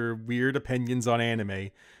hear your weird opinions on anime.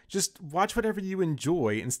 Just watch whatever you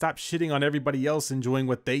enjoy and stop shitting on everybody else enjoying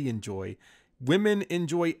what they enjoy. Women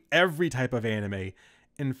enjoy every type of anime.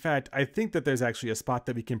 In fact, I think that there's actually a spot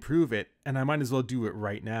that we can prove it, and I might as well do it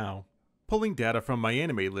right now. Pulling data from my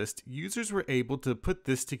anime list, users were able to put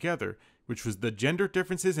this together, which was the gender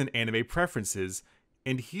differences in anime preferences.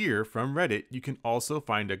 And here from Reddit, you can also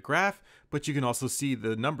find a graph, but you can also see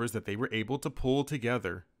the numbers that they were able to pull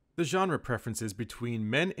together. The genre preferences between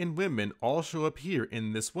men and women all show up here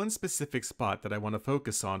in this one specific spot that I want to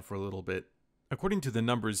focus on for a little bit. According to the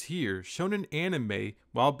numbers here, shonen anime,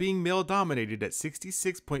 while being male-dominated at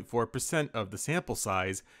 66.4% of the sample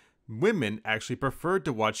size, women actually preferred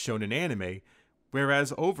to watch shonen anime,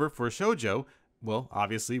 whereas over for shoujo, well,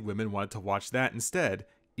 obviously women wanted to watch that instead,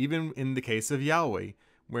 even in the case of yaoi,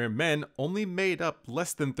 where men only made up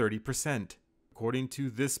less than 30%. According to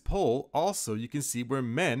this poll, also you can see where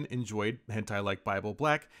men enjoyed hentai like Bible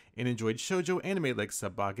Black and enjoyed shoujo anime like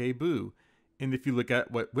Sabage Boo. And if you look at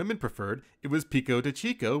what women preferred, it was Pico to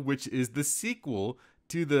Chico, which is the sequel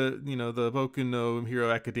to the Boku no Hero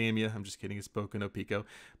Academia. I'm just kidding, it's Boku no Pico.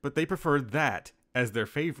 But they preferred that as their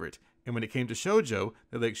favorite. And when it came to shoujo,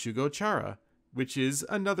 they liked Shugo Chara, which is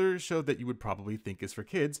another show that you would probably think is for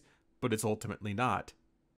kids, but it's ultimately not.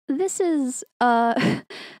 This is,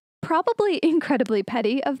 probably incredibly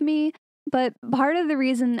petty of me, but part of the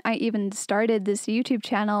reason I even started this YouTube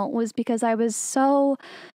channel was because I was so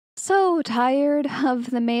tired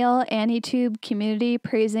of the male AniTube community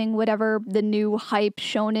praising whatever the new hype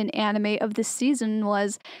shonen anime of the season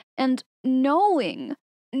was, and knowing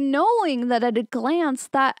that at a glance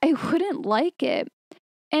that I wouldn't like it.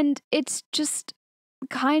 And it's just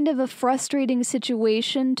kind of a frustrating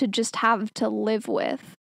situation to just have to live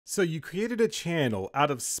with. So you created a channel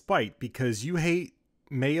out of spite because you hate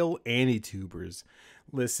male AniTubers.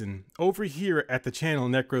 Listen, over here at the channel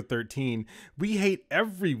NECRO13, we hate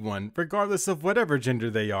everyone, regardless of whatever gender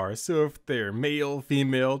they are. So if they're male,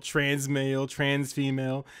 female, trans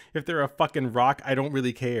female, if they're a fucking rock, I don't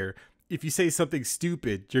really care. If you say something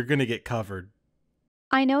stupid, you're gonna get covered.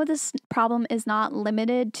 I know this problem is not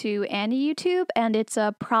limited to AniYouTube, and it's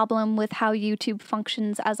a problem with how YouTube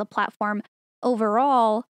functions as a platform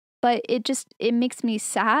overall, but it makes me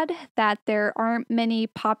sad that there aren't many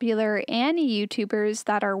popular AniYouTubers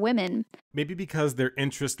that are women. Maybe because their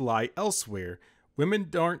interests lie elsewhere. Women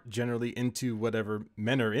aren't generally into whatever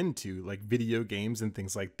men are into, like video games and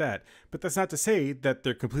things like that. But that's not to say that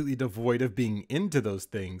they're completely devoid of being into those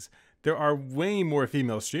things. There are way more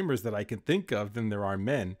female streamers that I can think of than there are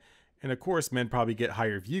men. And of course, men probably get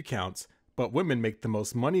higher view counts, but women make the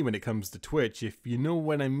most money when it comes to Twitch, if you know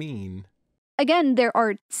what I mean. Again, there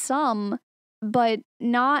are some, but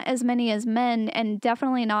not as many as men, and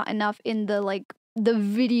definitely not enough in the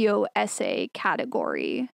video essay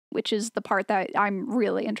category, which is the part that I'm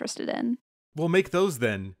really interested in. Well, make those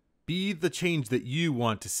then. Be the change that you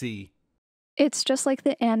want to see. It's just like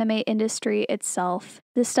the anime industry itself.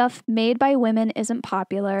 The stuff made by women isn't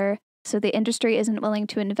popular, so the industry isn't willing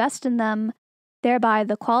to invest in them. Thereby,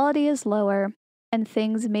 the quality is lower, and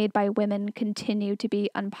things made by women continue to be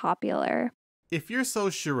unpopular. If you're so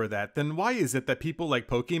sure of that, then why is it that people like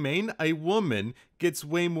Pokimane, a woman, gets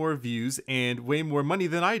way more views and way more money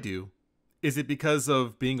than I do? Is it because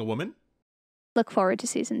of being a woman? Look forward to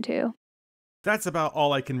season 2. That's about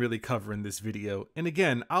all I can really cover in this video, and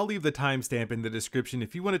again, I'll leave the timestamp in the description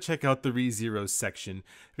if you want to check out the ReZeros section,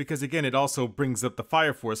 because again, it also brings up the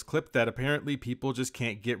Fire Force clip that apparently people just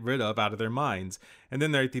can't get rid of out of their minds, and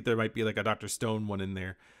then I think there might be like a Dr. Stone one in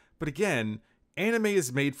there. But again, anime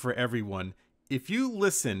is made for everyone. If you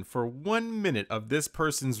listen for 1 minute of this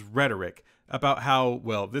person's rhetoric about how,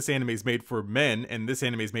 well, this anime is made for men and this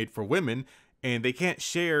anime is made for women, and they can't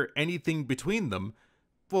share anything between them,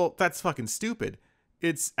 well, that's fucking stupid.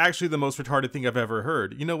 It's actually the most retarded thing I've ever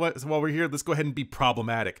heard. You know what? So while we're here, let's go ahead and be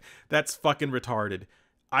problematic. That's fucking retarded.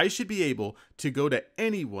 I should be able to go to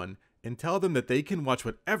anyone and tell them that they can watch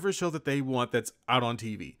whatever show that they want that's out on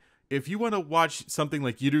TV. If you want to watch something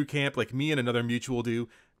like Yuru Camp, like me and another mutual do,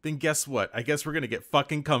 then guess what? I guess we're gonna get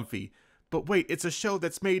fucking comfy. But wait, it's a show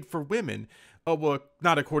that's made for women. Oh, well,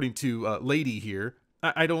 not according to Lady here.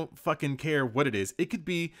 I don't fucking care what it is. It could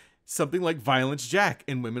be something like Violence Jack,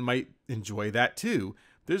 and women might enjoy that too.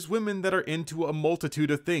 There's women that are into a multitude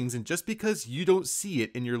of things, and just because you don't see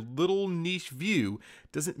it in your little niche view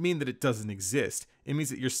doesn't mean that it doesn't exist. It means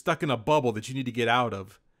that you're stuck in a bubble that you need to get out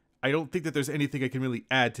of. I don't think that there's anything I can really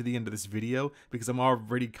add to the end of this video, because I'm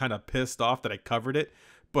already kind of pissed off that I covered it.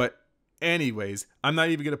 But anyways, I'm not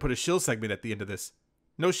even going to put a shill segment at the end of this.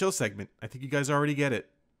 No shill segment. I think you guys already get it.